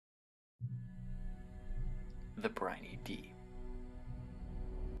the briny deep,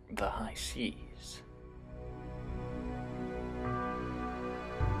 the high seas,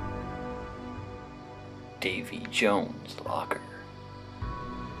 Davy Jones' locker.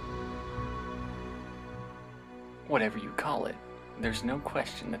 Whatever you call it, there's no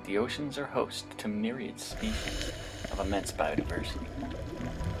question that the oceans are host to myriad species of immense biodiversity.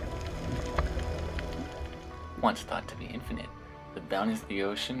 Once thought to be infinite, the bounties of the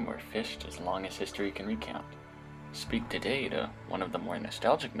ocean were fished as long as history can recount. Speak today to one of the more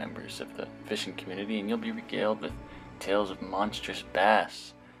nostalgic members of the fishing community and you'll be regaled with tales of monstrous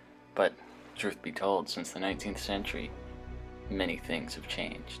bass. But, truth be told, since the 19th century, many things have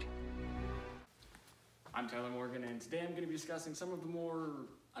changed. I'm Tyler Morgan, and today I'm going to be discussing some of the more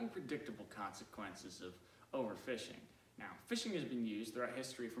unpredictable consequences of overfishing. Now, fishing has been used throughout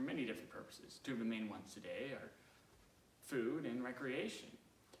history for many different purposes. Two of the main ones today are food and recreation.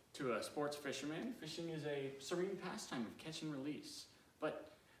 To a sports fisherman, fishing is a serene pastime of catch and release.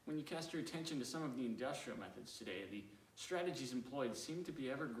 But when you cast your attention to some of the industrial methods today, the strategies employed seem to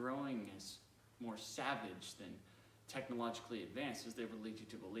be ever growing as more savage than technologically advanced as they would lead you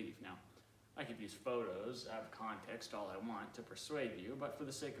to believe. Now, I could use photos out of context all I want to persuade you, but for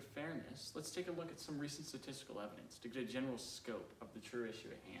the sake of fairness, let's take a look at some recent statistical evidence to get a general scope of the true issue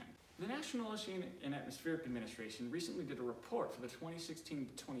at hand. The National Oceanic and Atmospheric Administration recently did a report for the 2016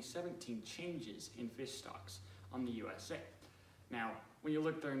 to 2017 changes in fish stocks on the USA. Now, when you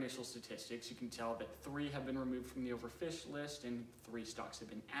look at their initial statistics, you can tell that 3 have been removed from the overfished list and 3 stocks have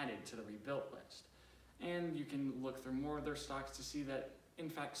been added to the rebuilt list. And you can look through more of their stocks to see that in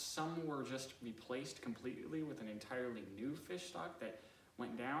fact, some were just replaced completely with an entirely new fish stock that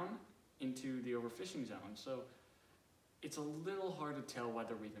went down into the overfishing zone. So it's a little hard to tell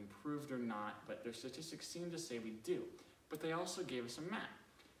whether we've improved or not, but their statistics seem to say we do. But they also gave us a map.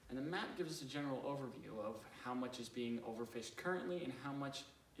 And the map gives us a general overview of how much is being overfished currently and how much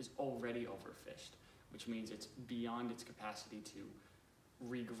is already overfished, which means it's beyond its capacity to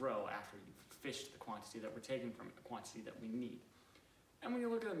regrow after you've fished the quantity that we're taking from it, the quantity that we need. And when you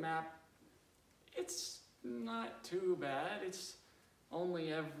look at the map, it's not too bad. It's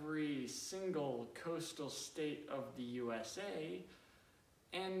only every single coastal state of the USA.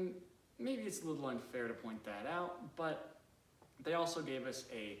 And maybe it's a little unfair to point that out, but they also gave us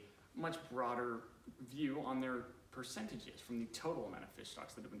a much broader view on their percentages from the total amount of fish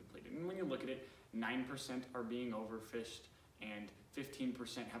stocks that have been depleted. And when you look at it, 9% are being overfished and 15%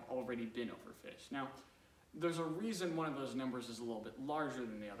 have already been overfished. Now, there's a reason one of those numbers is a little bit larger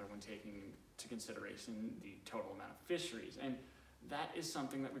than the other when taking into consideration the total amount of fisheries, and that is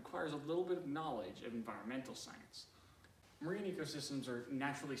something that requires a little bit of knowledge of environmental science. Marine ecosystems are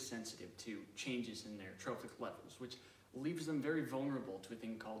naturally sensitive to changes in their trophic levels, which leaves them very vulnerable to a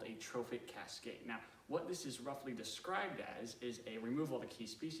thing called a trophic cascade. Now, what this is roughly described as is a removal of a key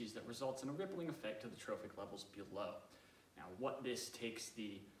species that results in a rippling effect to the trophic levels below. Now, what this takes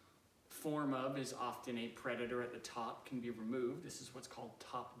the form of is often a predator at the top can be removed. This is what's called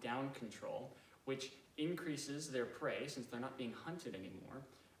top-down control, which increases their prey since they're not being hunted anymore,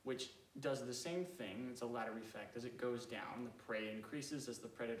 which does the same thing. It's a ladder effect. As it goes down, the prey increases as the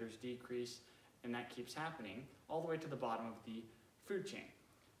predators decrease, and that keeps happening all the way to the bottom of the food chain.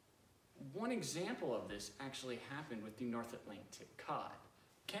 One example of this actually happened with the North Atlantic cod.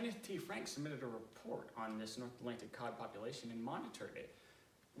 Kenneth T. Frank submitted a report on this North Atlantic cod population and monitored it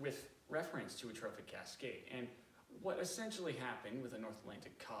with reference to a trophic cascade. And what essentially happened with the North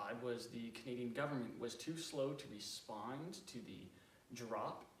Atlantic cod was the Canadian government was too slow to respond to the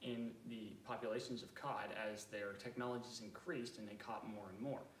drop in the populations of cod as their technologies increased and they caught more and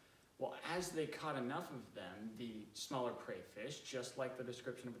more. Well, as they caught enough of them, the smaller prey fish, just like the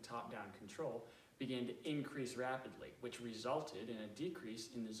description of a top-down control, began to increase rapidly, which resulted in a decrease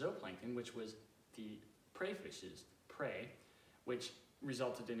in the zooplankton, which was the prey fish's prey, which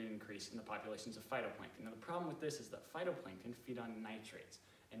resulted in an increase in the populations of phytoplankton. Now, the problem with this is that phytoplankton feed on nitrates,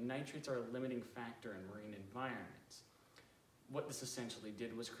 and nitrates are a limiting factor in marine environments. What this essentially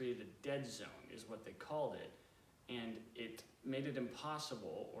did was create a dead zone, is what they called it, and it made it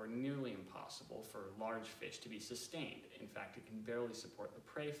impossible, or nearly impossible, for large fish to be sustained. In fact, it can barely support the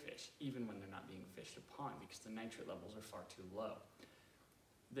prey fish, even when they're not being fished upon, because the nitrate levels are far too low.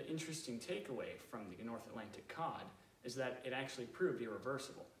 The interesting takeaway from the North Atlantic cod is that it actually proved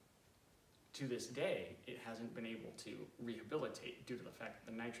irreversible. To this day, it hasn't been able to rehabilitate due to the fact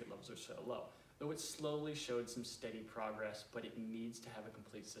that the nitrate levels are so low. Though it slowly showed some steady progress, but it needs to have a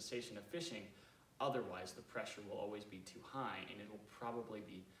complete cessation of fishing. Otherwise, the pressure will always be too high, and it will probably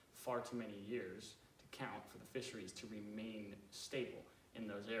be far too many years to count for the fisheries to remain stable in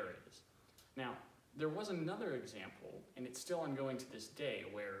those areas. Now, There was another example, and it's still ongoing to this day,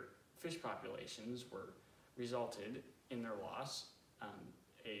 where fish populations resulted in their loss,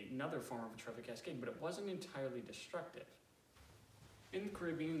 another form of a trophic cascade, but it wasn't entirely destructive. In the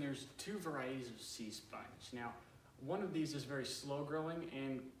Caribbean, there's two varieties of sea sponge. Now, one of these is very slow growing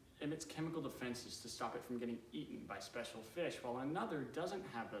and emits chemical defenses to stop it from getting eaten by special fish, while another doesn't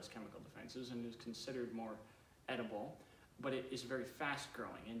have those chemical defenses and is considered more edible, but it is very fast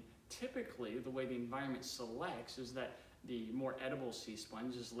growing. And typically, the way the environment selects is that the more edible sea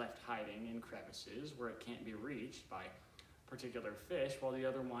sponge is left hiding in crevices where it can't be reached by particular fish, while the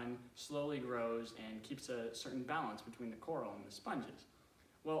other one slowly grows and keeps a certain balance between the coral and the sponges.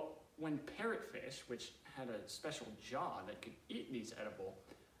 Well, when parrotfish, which had a special jaw that could eat these edible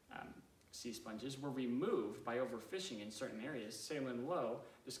sea sponges, were removed by overfishing in certain areas, Ceylon Low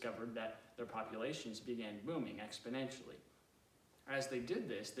discovered that their populations began booming exponentially. As they did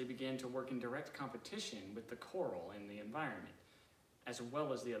this, they began to work in direct competition with the coral in the environment, as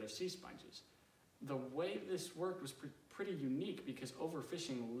well as the other sea sponges. The way this worked was pretty unique because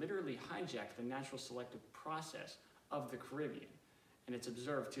overfishing literally hijacked the natural selective process of the Caribbean, and it's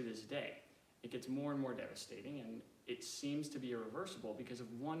observed to this day. It gets more and more devastating, and it seems to be irreversible because of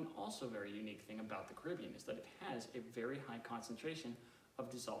one also very unique thing about the Caribbean, is that it has a very high concentration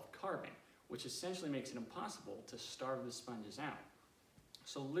of dissolved carbon, which essentially makes it impossible to starve the sponges out.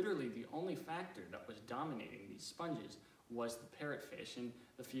 So literally the only factor that was dominating these sponges was the parrotfish and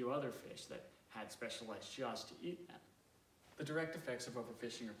the few other fish that had specialized jaws to eat them. The direct effects of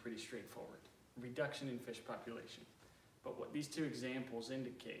overfishing are pretty straightforward: reduction in fish population. But what these two examples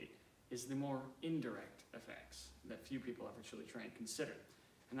indicate is the more indirect effects that few people ever truly try and consider.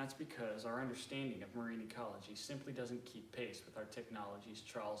 And that's because our understanding of marine ecology simply doesn't keep pace with our technologies,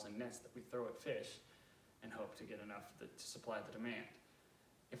 trawls, and nets that we throw at fish and hope to get enough to supply the demand.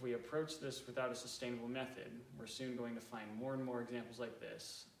 If we approach this without a sustainable method, we're soon going to find more and more examples like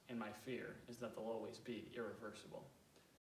this, and my fear is that they'll always be irreversible.